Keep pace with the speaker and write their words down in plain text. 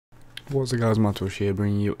What's up guys, mightybush here,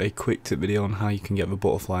 bringing you a quick tip video on how you can get the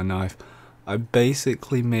butterfly knife. I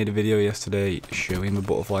basically made a video yesterday showing the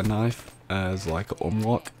butterfly knife as like an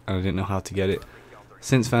unlock, and I didn't know how to get it.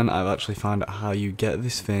 Since then I've actually found out how you get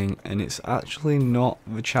this thing, and it's actually not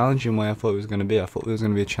the challenging way I thought it was going to be. I thought it was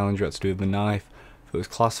going to be a challenge you had to do with the knife, if it was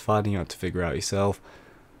classified and you had to figure it out yourself.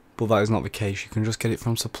 But that is not the case. You can just get it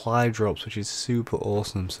from supply drops, which is super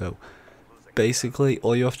awesome. So basically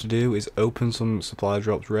all you have to do is open some supply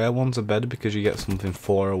drops. Rare ones are better because you get something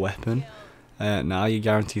for a weapon. Now you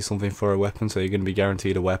guarantee something for a weapon, so you're going to be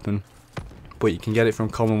guaranteed a weapon. But you can get it from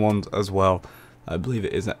common ones as well. I believe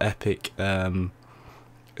it is an epic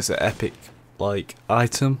it's an epic like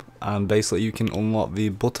item, and basically you can unlock the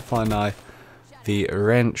butterfly knife, the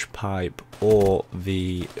wrench pipe, or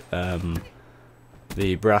the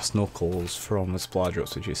brass knuckles from the supply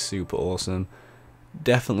drops, which is super awesome.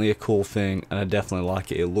 Definitely a cool thing, and I definitely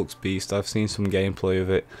like it. It looks beast. I've seen some gameplay of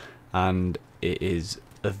it, and it is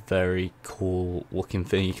a very cool looking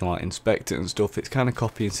thing. You can like inspect it and stuff. It's kind of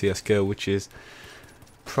copying CSGO, which is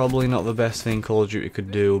probably not the best thing Call of Duty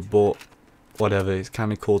could do, but whatever, it's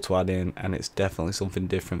kind of cool to add in, and it's definitely something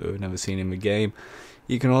different that we've never seen in the game.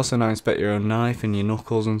 You can also now inspect your own knife and your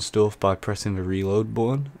knuckles and stuff by pressing the reload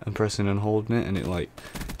button and pressing and holding it, and it, like,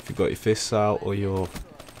 if you've got your fists out or your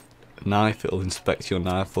knife, it'll inspect your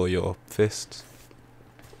knife or your fists.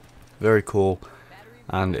 Very cool,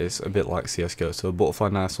 and it's a bit like CSGO. So butterfly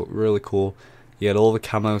knives look really cool. You get all the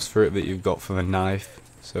camos for it that you've got for the knife,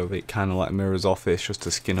 so it kind of like mirrors off it. It's just the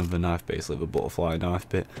skin of the knife, basically, the butterfly knife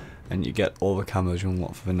bit, and you get all the camos you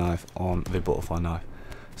unlock for the knife on the butterfly knife.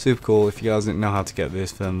 Super cool. If you guys didn't know how to get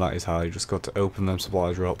this, then that is how. You just got to open them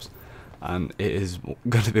supply drops, and it is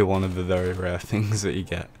going to be one of the very rare things that you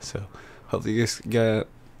get. So hopefully this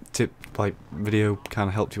tip like video kind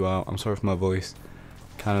of helped you out. I'm sorry for my voice,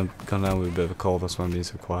 kind of gone down with a bit of a cold, that's why I'm being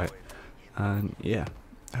so quiet. And yeah,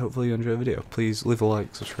 hopefully you enjoy the video. Please leave a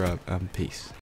like, subscribe, and peace.